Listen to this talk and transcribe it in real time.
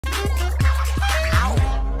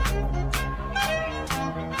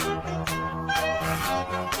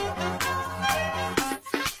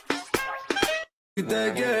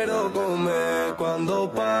Te quiero comer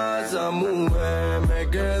cuando pasa, mujer, me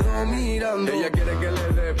quedo mirando. Ella quiere que le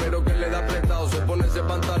dé, pero que le da apretado. Se pone ese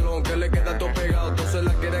pantalón que le queda todo pegado. Todos se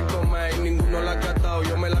la quieren comer y ninguno la ha catado.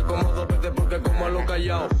 Yo me la como 2 veces porque como a lo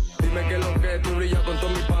callado. Dime que lo que tú brillas con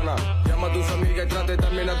todos mis panas. Llama a tus amigas y trate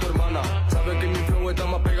también a tu hermana. Sabes que mi flow está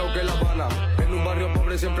más pegado que La Habana. En un barrio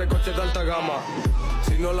pobre siempre coches de alta gama.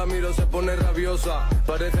 Si no la miro se pone rabiosa.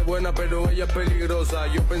 Parece buena pero ella es peligrosa.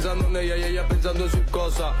 Yo pensando en ella y ella pensando en sus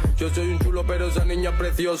cosas. Yo soy un chulo pero esa niña es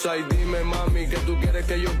preciosa. Y dime mami que tú quieres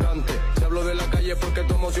que yo cante. Si hablo de la calle porque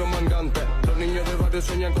tu emoción mangante. Los niños del barrio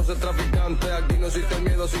sueñan con ser traficantes. Aquí no existe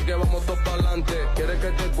miedo así que vamos todos para adelante. ¿Quieres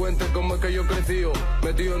que te cuente cómo es que yo crecí?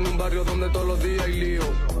 Metido en un barrio donde todos los días hay lío.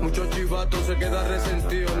 Muchos chivatos se quedan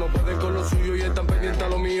resentidos. No pueden con lo suyo y están pendientes a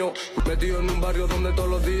lo mío. Metido en un barrio donde todos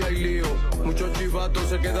los días hay lío. Muchos chivatos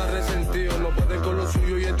se quedan resentidos. No pueden con lo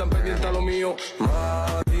suyo y están pendientes a lo mío.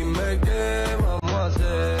 Dime qué vamos a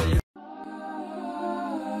hacer.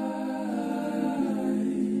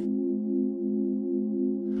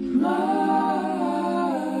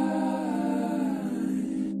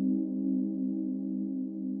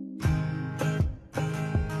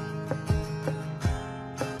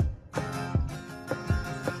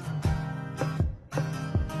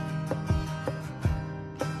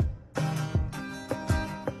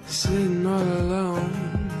 Sitting all alone,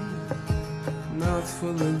 mouth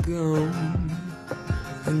full of gum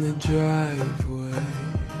in the driveway.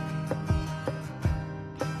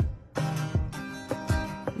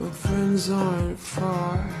 My friends aren't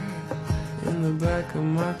far, in the back of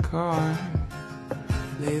my car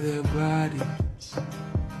lay their bodies.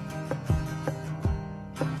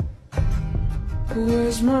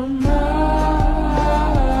 Where's my mind?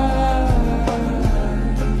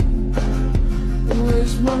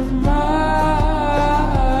 Where's my mind?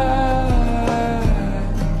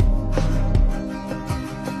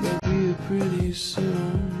 Maybe pretty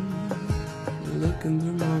soon, looking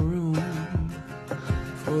through my room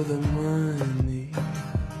for the money.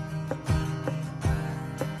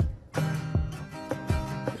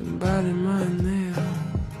 And biting my nails,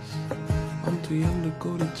 I'm too young to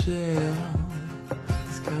go to jail.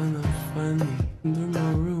 It's kinda funny. Through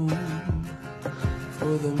my room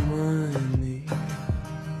for the money.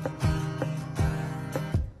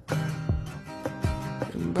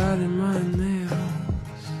 And biting my nails,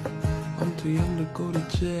 I'm too young to go to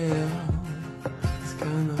jail. It's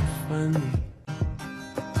kinda funny.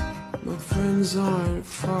 My friends aren't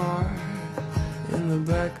far, in the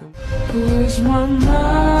back of. Where's my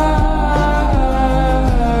mind?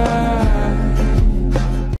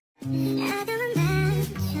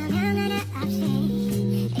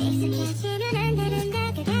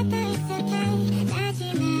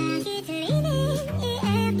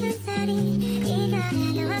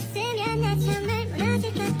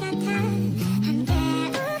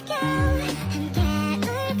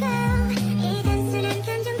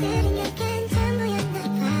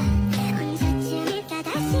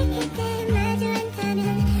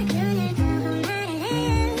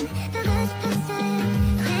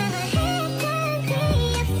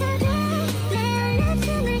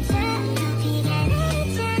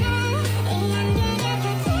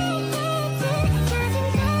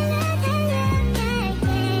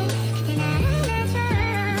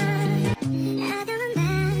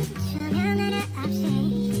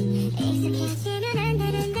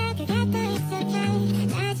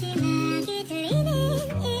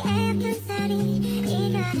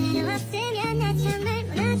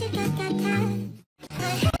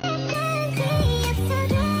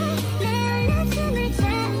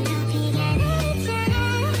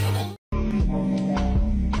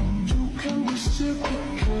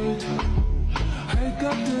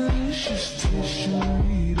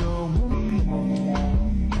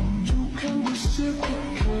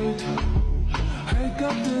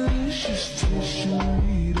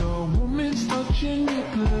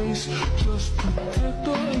 Just protect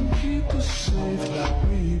her and keep her safe.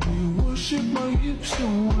 Baby, worship my hips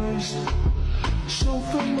and waist. So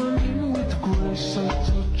feminine with grace. I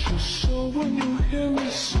touch your soul when you hear me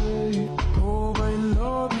say, oh, I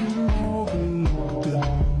love you, overlooked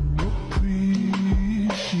and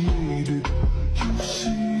unappreciated. You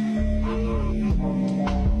see,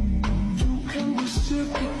 you can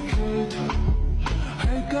reciprocate. I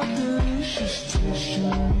got delicious taste. You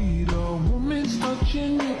need a woman's touch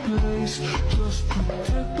in your place. Just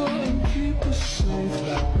protect her and keep her safe.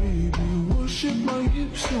 Baby, worship my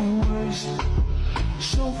hips and waist.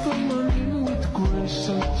 So feminine with grace.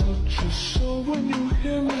 I touch your soul when you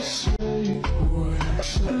hear me say,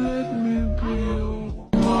 let me be your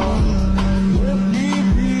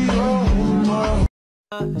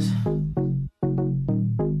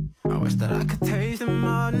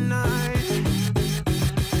night.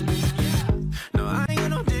 No, I ain't got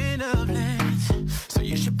no dinner plans, so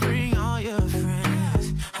you should bring all your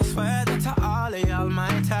friends. I swear that to all of y'all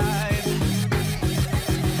my type.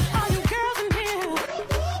 All you girls in here,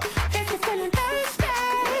 if you're feeling thirsty,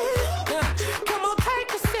 come on,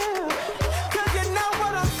 take a sip, 'cause you know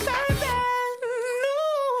what I'm serving. No.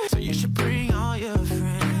 So you should bring all your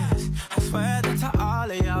friends. I swear that to all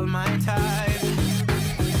of y'all my type.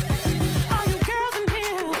 All you girls in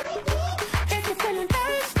here, if you're feeling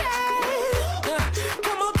thirsty,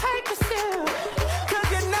 come on, take a sip, 'cause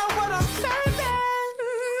you know what I'm serving.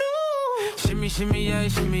 No. Shimmy, shimmy, yeah,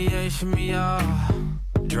 shimmy, yeah, shimmy, yeah.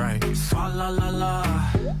 Drink, swalla la la.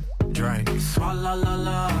 Drink, swalla la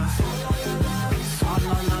la.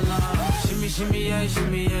 Swalla la la. Shimmy, shimmy, yeah,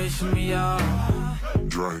 shimmy, yeah, shimmy, yeah.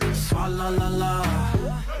 Drink, swalla la la.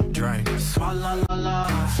 Drink, swalla la la.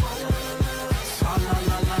 Swalla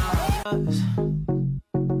la la.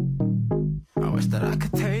 I wish that I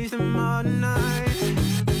could taste them all night.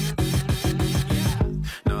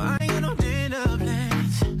 No, I ain't got no dinner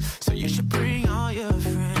plans, so you should bring all your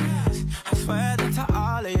friends. I swear that to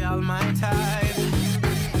all of y'all my type.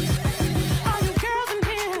 All you girls in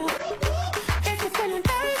here, if you're feeling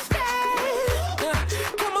thirsty,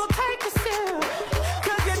 come on, take a sip,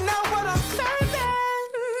 'cause you know what I'm serving.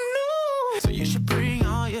 No. So you should bring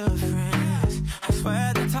all your friends. I swear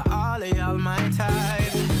that to all of y'all my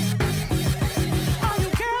type. All you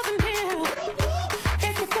girls in here,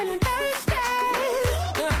 if you're feeling thirsty,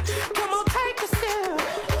 come on, take a sip,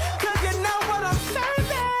 'cause you know what I'm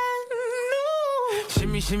serving. No.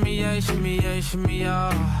 Shimmy, shimmy, yeah, shimmy, yeah, shimmy,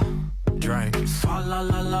 yeah. Drink, swalla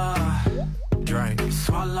la la. Drink,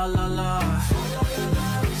 swalla la la.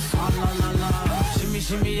 Swalla la la. Shimmy,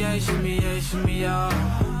 shimmy, yeah, shimmy, yeah, shimmy, yeah.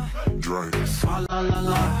 Drink, swalla la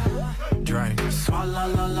la. Drink, swalla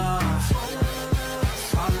la la.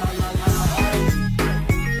 Swalla la la.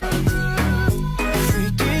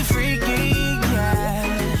 Freaky, freaky, yeah.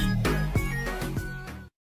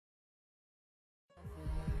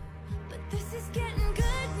 But this is getting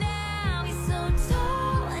good now. He's so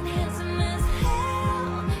tall and handsome as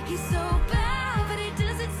hell. He's so bad, but he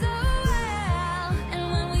does it so well. And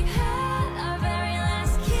when we had our very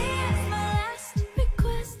last kiss, my last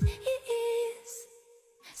request is,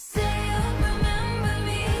 say you'll remember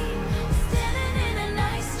me, standing in a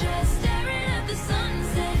nice dress, staring at the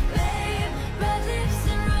sunset, babe. Red lips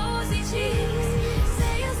and rosy cheeks.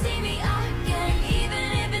 Say you'll see me again, even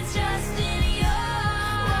if it's just in your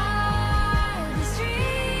wildest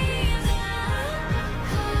dreams.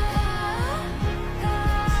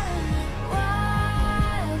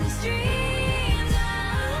 Wildest dreams.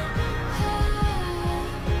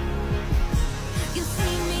 You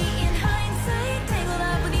see me in hindsight, tangled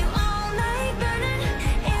up with you all night, burning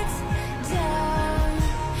it down.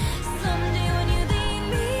 Someday when you leave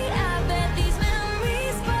me, I bet these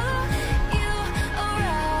memories follow you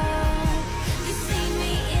around. You see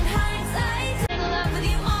me in hindsight, tangled up with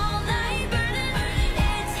you all night, burning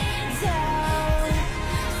it down.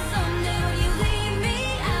 Someday when you leave me,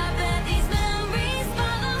 I bet these memories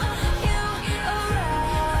follow you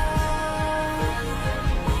around.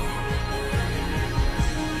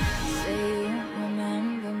 Say you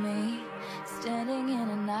remember me, standing in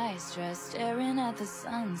a nice dress, staring at the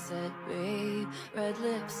sunset, babe. Red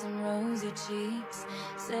lips and rosy cheeks.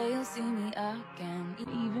 Say you'll see me again,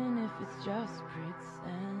 even if it's just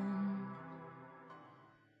pretend.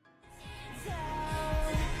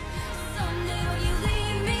 Someday when you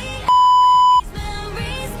leave me, these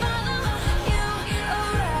memories follow you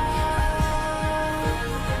around.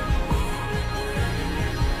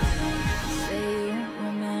 Say you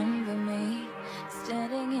remember me,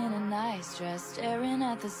 standing in a nice dress, staring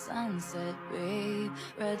at the sunset, babe.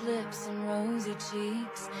 Red lips and rosy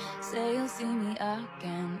cheeks. Say you'll see me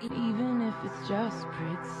again, even if it's just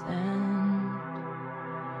pretend.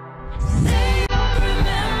 Say you'll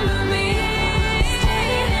remember me,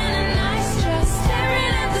 standing in a nice dress,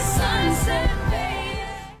 staring at the sunset, babe.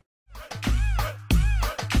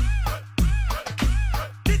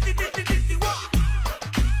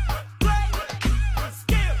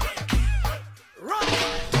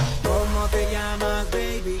 ¿Cómo te llamas,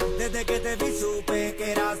 baby? Desde que te vi supe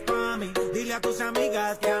que eras pa' mí. Dile a tus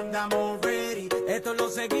amigas que andamos ready. Esto lo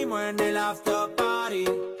seguimos en el after party.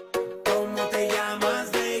 ¿Cómo te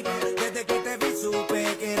llamas, baby? Desde que te vi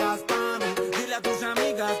supe que eras pa' mí. Dile a tus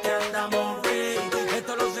amigas que andamos ready.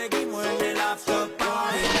 Esto lo seguimos en el after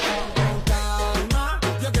party. Con calma,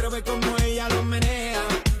 yo quiero ver cómo ella lo menea.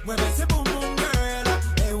 Mueve ese boom boom girl.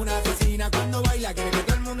 Es una asesina cuando baila, quiere que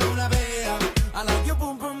todo el mundo la vea. I like your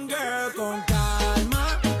boom boom girl. Con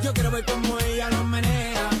calma, yo quiero ver cómo ella lo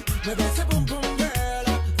menea. Mueve ese pum pum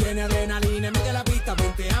girl. Tiene adrenalina en medio de la pista,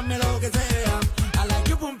 venteame lo que sea. I like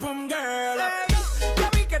you pum pum girl. Hey, ya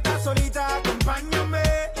vi que estás solita, acompáñame.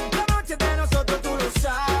 La noche de nosotros tú lo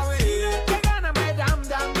sabes. Que gana me dam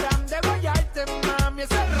dam dam de guayarte, mami.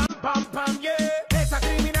 Ese ram pam pam yeah. Esa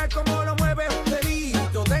criminal como lo mueve es un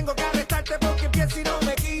delito. Tengo que arrestarte porque empiezo y no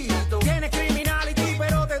me quito. Tienes criminality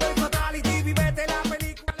pero te doy fatality. Vivete la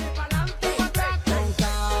película de pa'lante. Con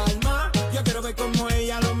calma, yo quiero ver cómo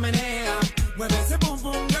ella lo menea. Mueve ese pum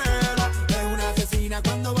pum girl. Es una asesina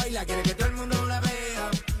cuando baila, quiere que todo el mundo la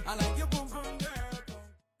vea. I like you pum pum girl.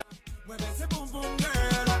 Mueve ese pum pum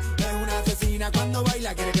girl. Es una asesina cuando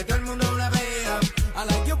baila, quiere que todo el mundo la vea. I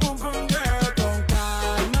like you pum pum girl. Con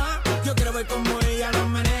calma, yo quiero ver cómo ella lo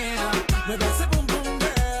menea. Mueve ese pum pum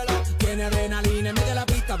girl. Tiene adrenalina en medio de la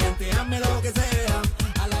pista, venteame lo que sea.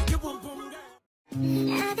 I like you pum pum girl.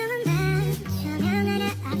 어두운 밤 조명 하나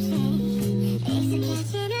없이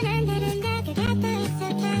익숙해지면 안 되는데 그게 또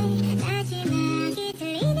익숙해 마지막이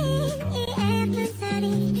들리는 이 예쁜 소리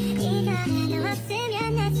이거 하나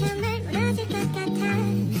없으면 나 정말 무너질 것 같아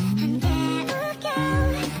함께 웃겨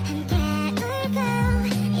함께 울고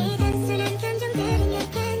이 단순한 감정들은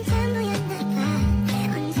약간 전부였나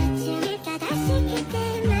봐 언제쯤일까 다시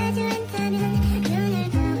그때 마주 앉다면 눈을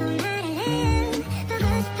보고 말할래요 보고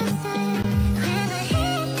싶었어요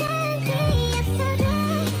과거했던 기억 속에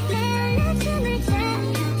내 춤을 춰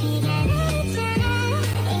비가 내리잖아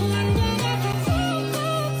이 안개가 갇힐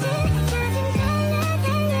때쯤 젖은 걸로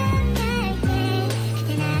달려갈게 그때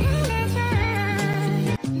나를 안아줘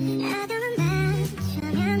어두운 밤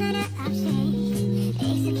조명 하나 없이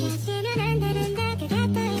익숙해지면 안 되는데 그게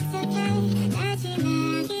또 익숙해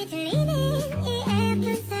마지막이 들리는 이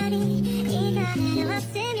예쁜 소리 이거 하나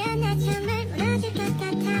없으면 나 정말 무너질 것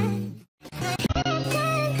같아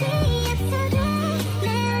했던 기억 속에 내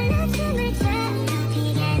홀로 춤을 춰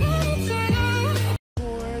비가 내리잖아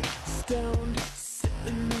Bored, stoned,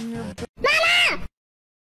 sitting in your bed.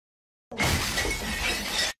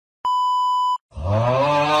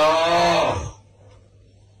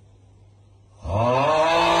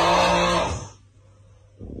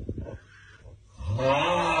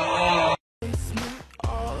 Basement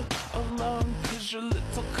all alone, 'cause your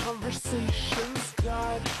little conversations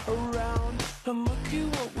got around. And look at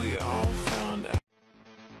what we all found out.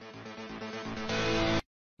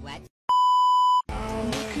 What?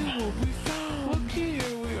 Look at what we found. Look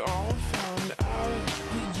here, we all found out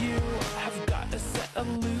that you have got a set of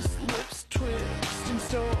loose lips, twisting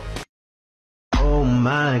stories. Oh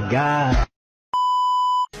my god.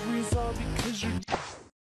 All because you're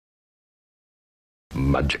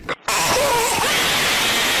Magic.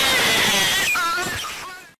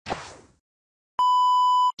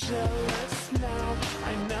 jealous now.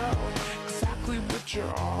 I know exactly what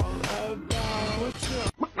you're all about. What you're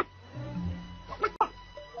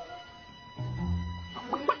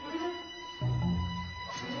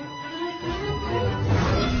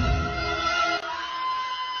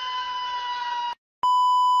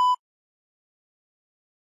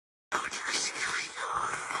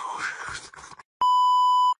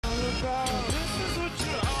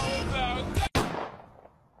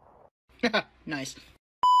Nice.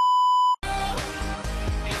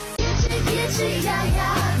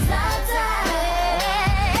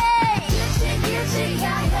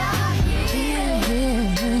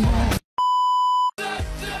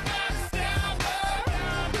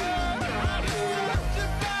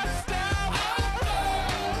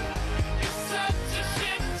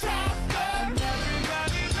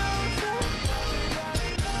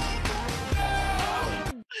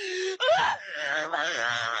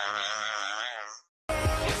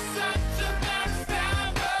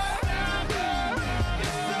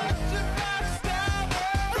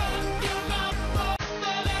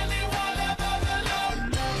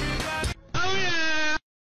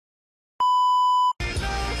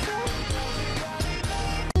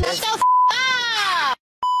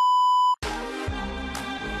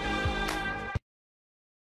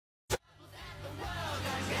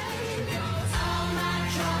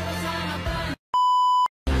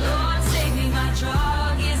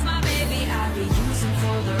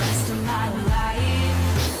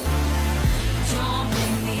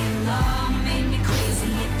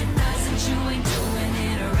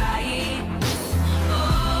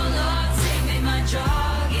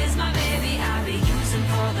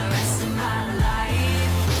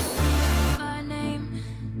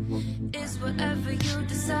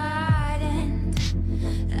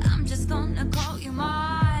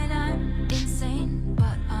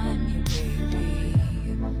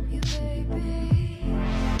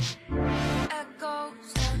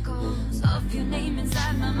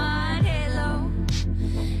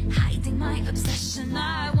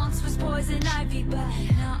 ivy, but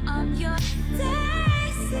now I'm your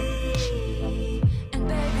daisy. And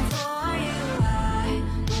baby, for you I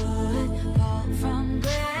would fall from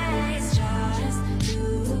grace just to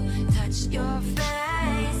touch your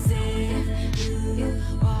face. If you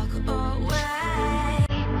walk away,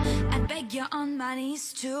 I'd beg you on my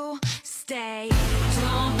knees to stay.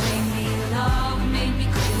 Don't make me love, make me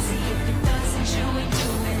crazy. If it doesn't, you ain't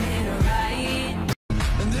doing it right.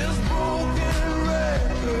 And this broken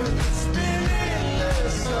record spinning in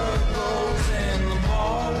circles in the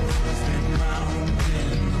bar, spin round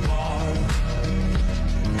in the bar.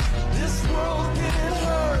 This world can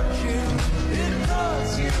hurt you, it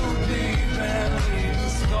cuts you deep and leaves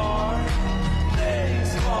a scar.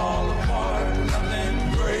 Things fall apart, nothing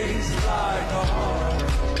breaks like a heart.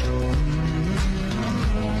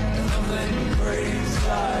 Nothing breaks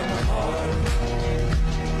like a heart.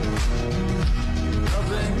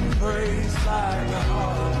 Nothing breaks like a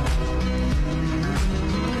heart.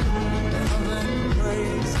 Nothing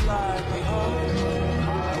breaks like a heart.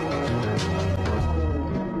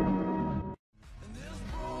 And this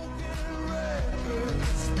broken record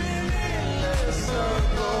spinning in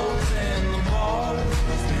circles in the bar,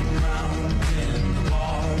 spin round in the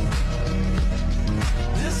bar.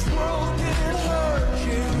 This world can hurt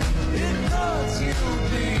you, it cuts you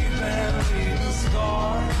deep and leaves a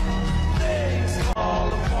scar. Things fall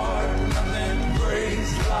apart, nothing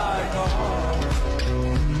breaks like a heart.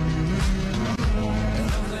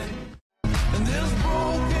 And this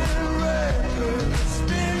broken record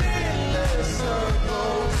spinning in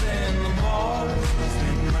circles in the bar,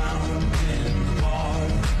 spin round in the bar.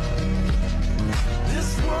 This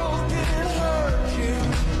world can hurt you,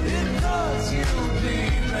 it cuts you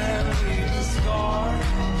deep and leaves a scar.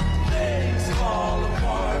 Things fall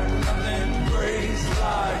apart, nothing breaks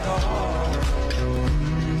like a heart.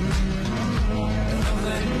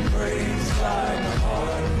 Nothing breaks like a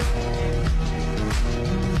heart.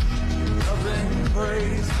 Nothing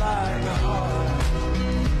breaks like a heart.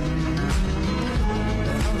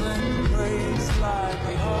 Nothing breaks like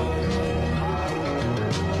a heart.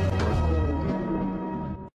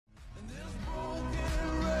 And this broken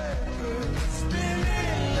record spinning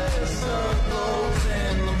in circles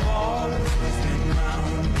in the bar, spin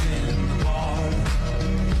round in the bar.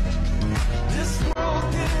 This world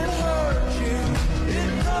can hurt you,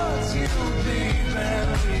 it cuts you deep and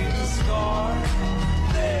leaves a scar.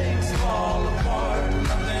 Things fall apart,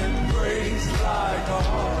 nothing breaks like a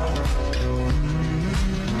heart.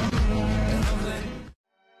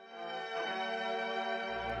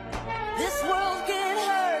 This world can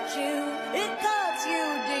hurt you, it cuts you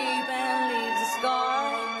deep and leaves a scar.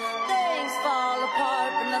 Things fall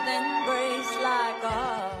apart, but nothing breaks like a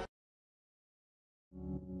heart.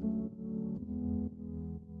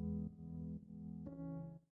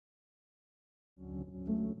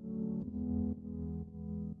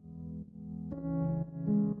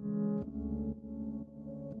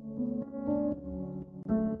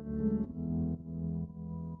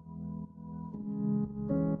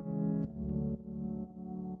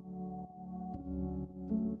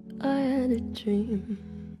 I had a dream.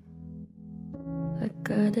 I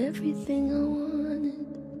got everything I wanted.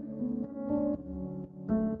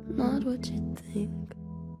 Not what you think.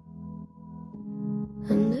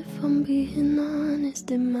 And if I'm being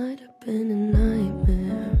honest, it might have been a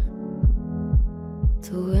nightmare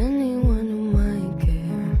to anyone who might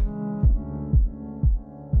care.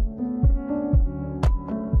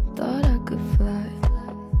 Thought I could fly,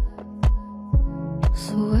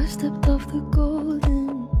 so I stepped off the golden.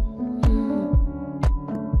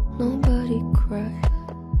 Nobody cried,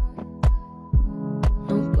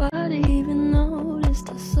 nobody even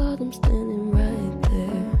noticed. I saw them standing right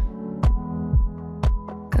there.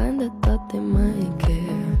 Kinda thought they might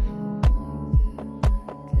care.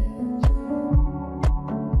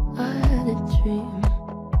 I had a dream.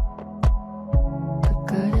 I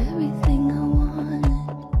got everything I wanted,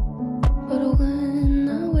 but when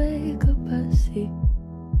I wake up I see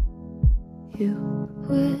you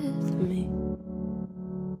with me.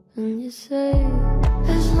 And you say,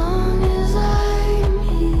 as long as I'm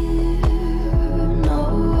here, no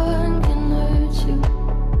one can hurt you.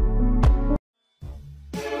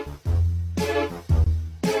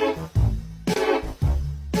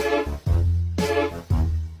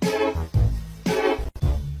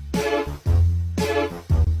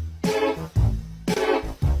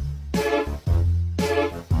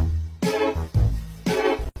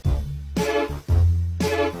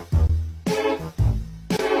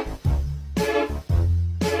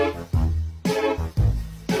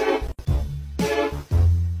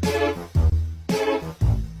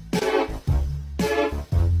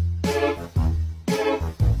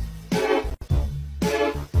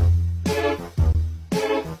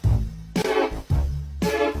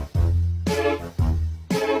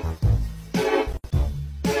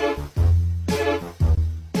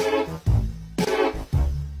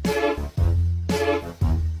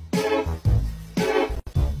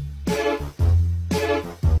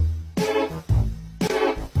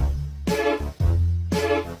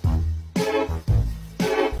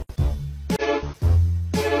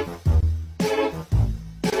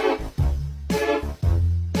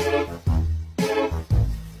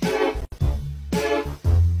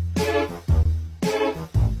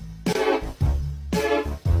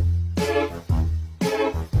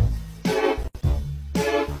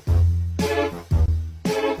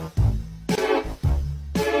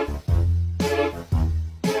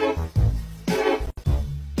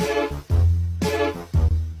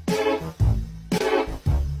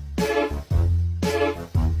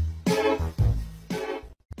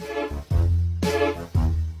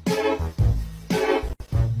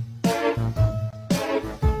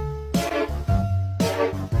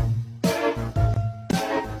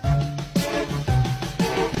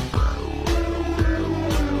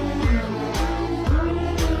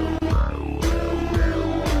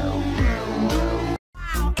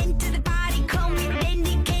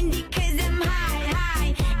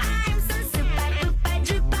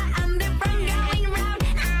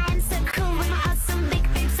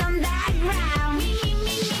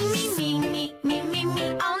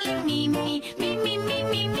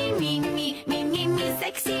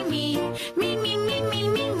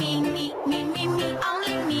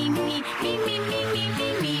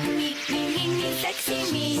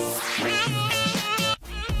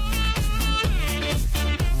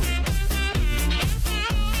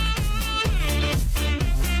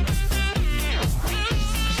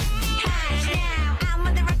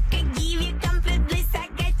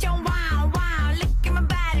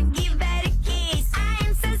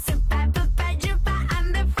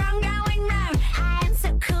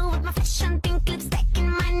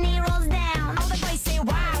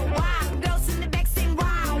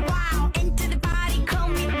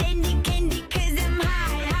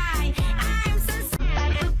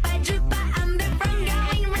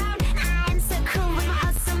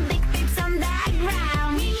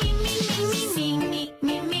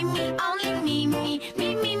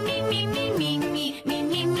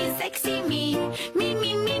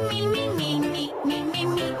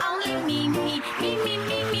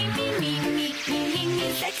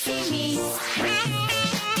 see me.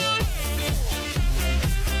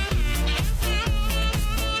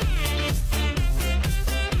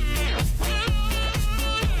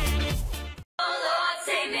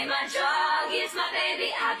 My drug is my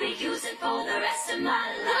baby, I'll be using for the rest of my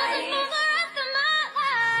life.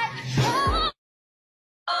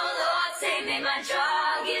 Oh Lord, save me, my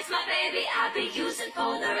drug is my baby, I'll be using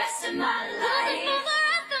for the rest of my life.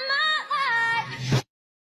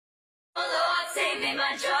 Oh Lord, save me,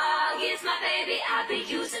 my drug is my baby, I'll be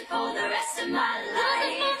using for the rest of my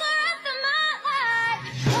life.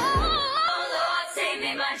 Oh Lord, save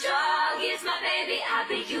me, my drug is my baby, I'll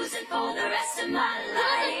be using for the rest of my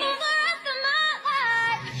life.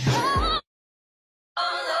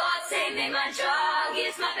 Oh Lord, save me, my drug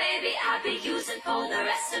is my baby, I'll be using for the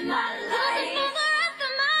rest of my life.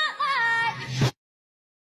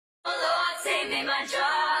 Oh Lord, save me, my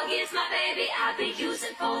drug is my baby, I'll be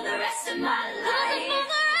using for the rest of my life.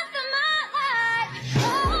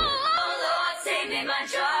 Oh Lord, save me, my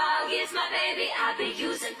drug is my baby, I'll be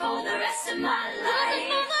using for the rest of my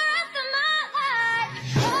life.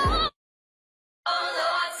 Oh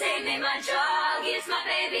Lord, save me, my drug is my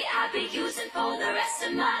baby, I'll be using for the rest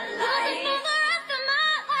of my life.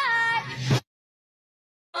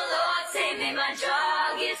 Oh Lord, save me, my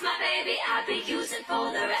drug is my baby, I'll be using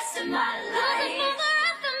for the rest of my life.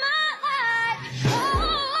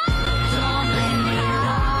 Don't blame me,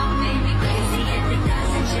 don't make me crazy if it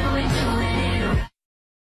doesn't, you ain't doing it right.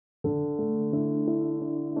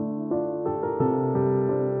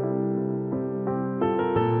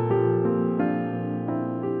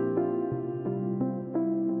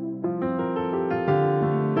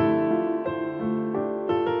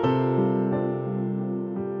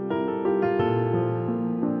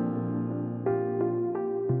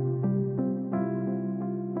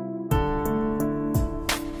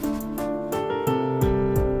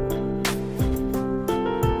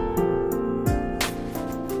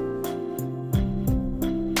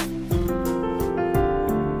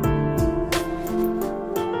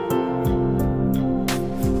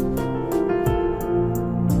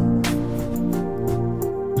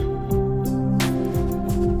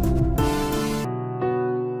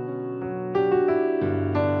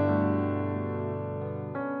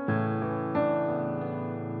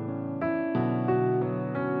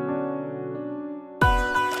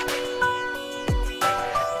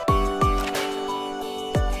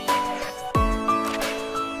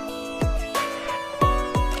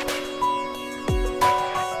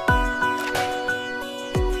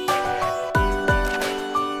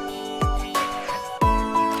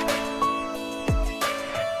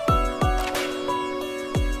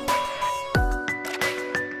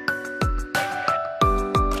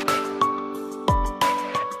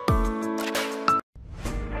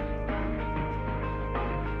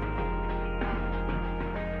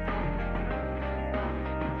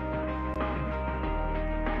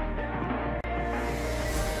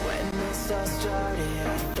 all started,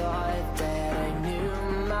 I thought that I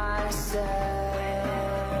knew myself.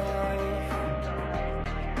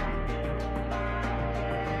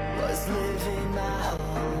 Was living my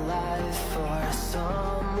whole life for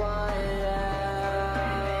someone else.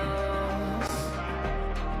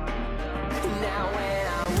 Now when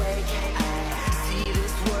I wake, I see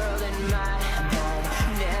this world in my mind.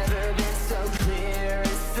 Never been so clear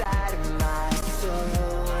inside of my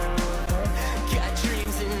soul. Got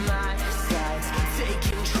dreams in my sights, take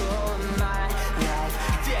control of my life.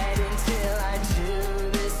 Dead until I do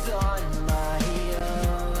this on my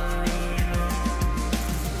own.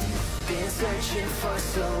 Been searching for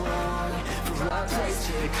so long for a place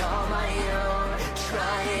to call my own.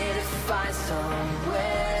 Trying to find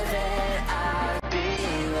somewhere that I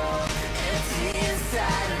belong. Empty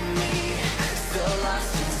inside of me, so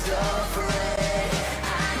lost and so afraid.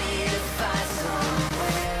 I need to find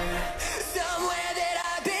somewhere that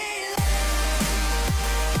I belong.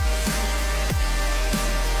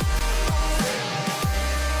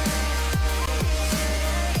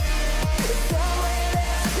 Somewhere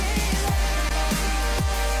that I belong.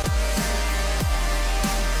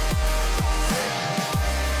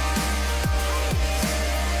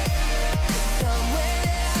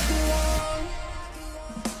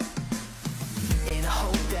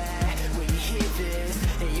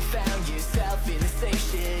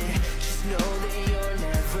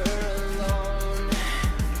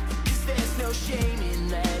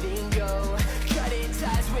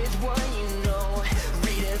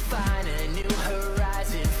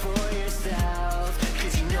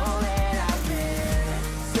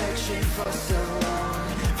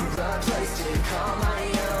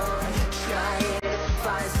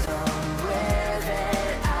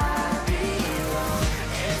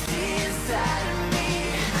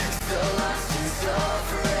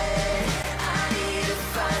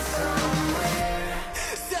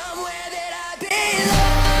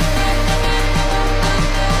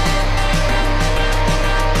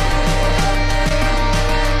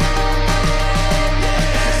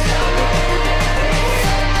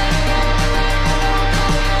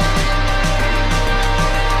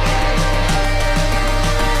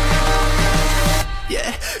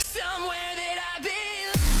 Yeah, somewhere that I belong.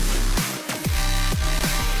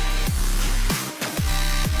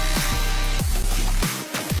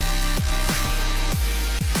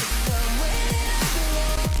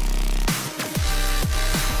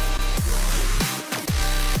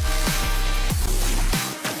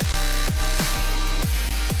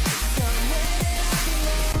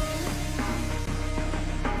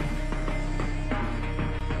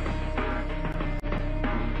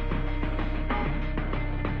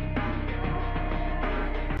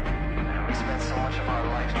 We spend so much of our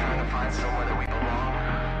lives trying to find somewhere that we belong.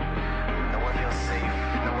 Nowhere feels safe,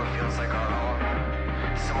 nowhere feels like our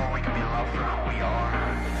own. Somewhere we can be loved for who we are.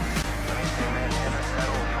 Let me say, man, never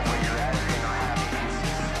settle.